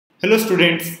Hello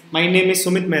students, my name is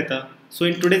Sumit Mehta. So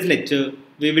in today's lecture,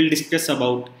 we will discuss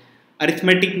about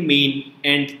arithmetic mean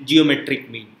and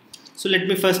geometric mean. So let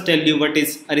me first tell you what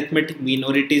is arithmetic mean,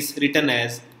 or it is written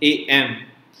as AM.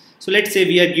 So let's say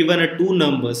we are given two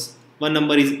numbers, one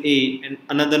number is A and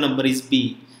another number is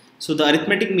B. So the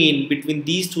arithmetic mean between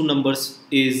these two numbers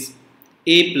is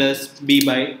A plus B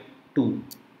by 2.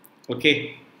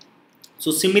 Okay.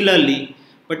 So similarly,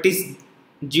 what is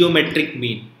geometric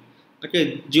mean?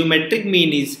 Okay, geometric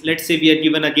mean is, let's say we are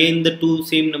given again the two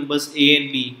same numbers A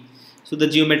and B. So the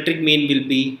geometric mean will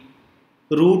be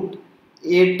root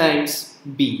A times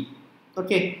B.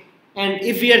 Okay, and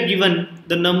if we are given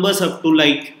the numbers up to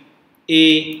like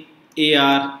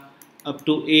AR up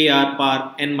to AR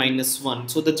power n minus 1.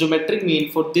 So the geometric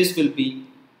mean for this will be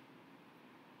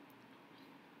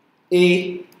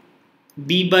A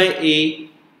B by A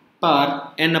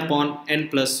power n upon n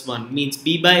plus 1, means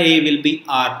B by A will be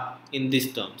R in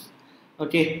these terms.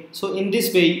 Okay, so in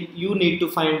this way you need to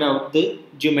find out the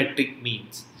geometric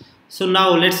means. So now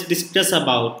let's discuss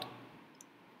about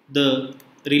the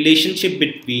relationship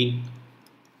between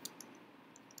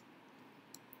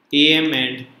AM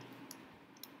and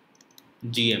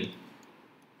GM,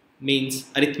 means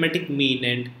arithmetic mean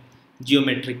and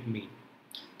geometric mean.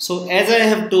 So as I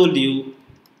have told you,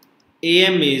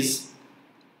 AM is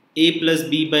A plus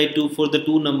B by 2 for the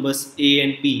two numbers A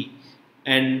and B,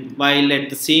 and while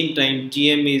at the same time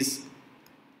GM is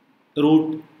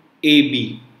root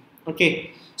AB.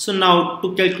 Okay, so now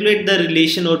to calculate the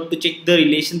relation or to check the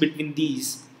relation between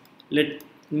these, let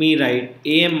me write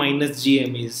AM minus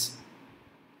GM is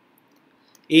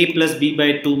A plus B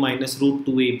by 2 minus root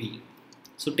 2AB.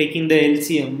 So taking the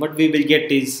LCM, what we will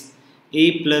get is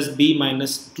A plus B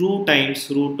minus 2 times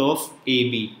root of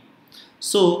AB.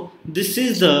 So this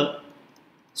is the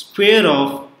square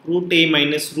of root A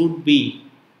minus root B,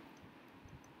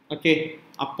 okay,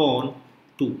 upon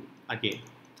 2 again.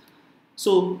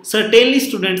 So certainly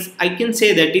students, I can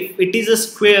say that if it is a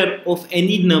square of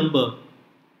any number,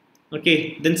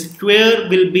 okay, then square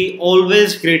will be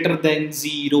always greater than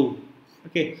 0.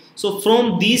 Okay, so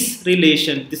from this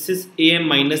relation, this is AM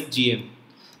minus GM.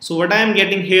 So what I am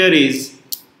getting here is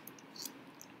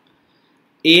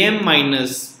AM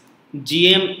minus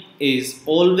GM is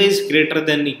always greater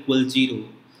than equal 0.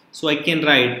 So I can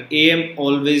write AM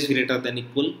always greater than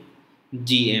equal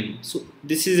GM. So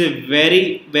this is a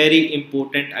very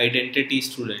important identity,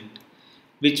 student,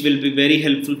 which will be very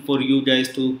helpful for you guys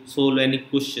to solve any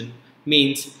question.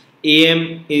 Means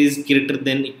AM is greater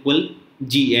than equal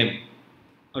GM.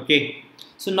 Okay,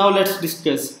 so now let's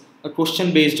discuss a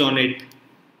question based on it.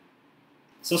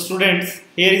 So students,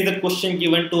 here is the question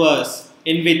given to us,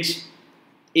 in which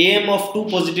AM of two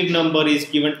positive number is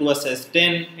given to us as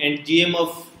 10 and GM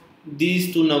of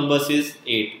these two numbers is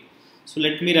 8. So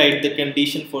let me write the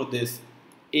condition for this.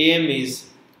 AM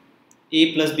is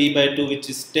A plus B by 2,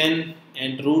 which is 10,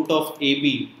 and root of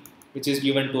AB, which is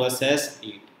given to us as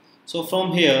 8. So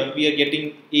from here we are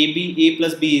getting A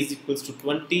plus B is equals to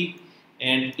 20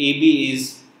 and AB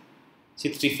is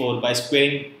 64 by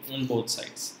squaring on both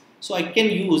sides. So I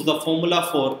can use the formula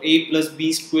for A plus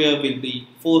B square will be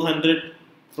 400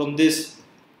 from this.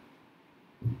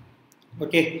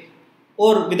 Okay,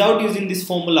 or without using this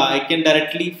formula I can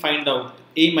directly find out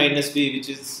A minus B, which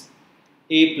is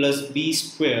A plus B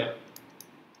square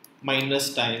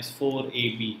minus times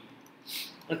 4AB.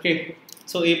 Okay,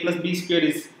 so A plus B square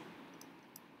is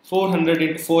 400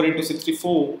 into 4 into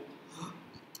 64.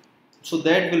 So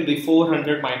that will be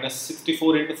 400 minus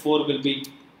 64 into 4 will be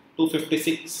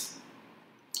 256.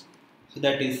 So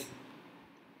that is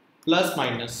plus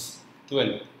minus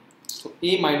 12. So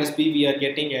A minus B we are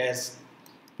getting as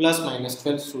plus minus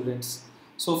 12, students.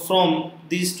 So from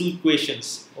these two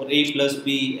equations, or A plus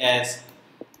B as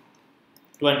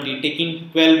 20, taking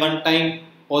 12 one time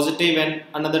positive and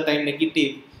another time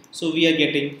negative, so we are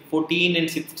getting 14 and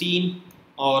 16,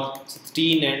 or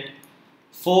 16 and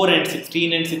 4 and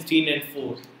 16 and 16 and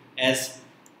 4 as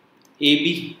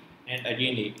AB and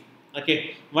again AB.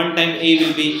 Okay, one time A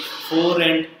will be 4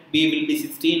 and B will be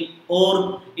 16,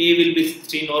 or A will be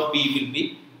 16 or B will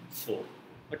be 4.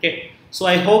 Okay, so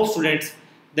I hope, students,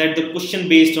 that the question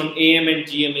based on AM and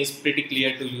GM is pretty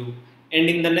clear to you, and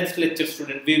in the next lecture,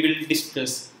 student, we will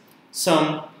discuss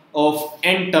some of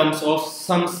n terms of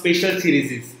some special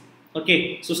series.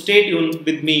 Okay, so stay tuned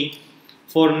with me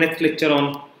for next lecture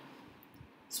on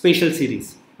special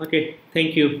series. Okay,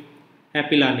 thank you.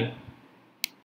 Happy learning.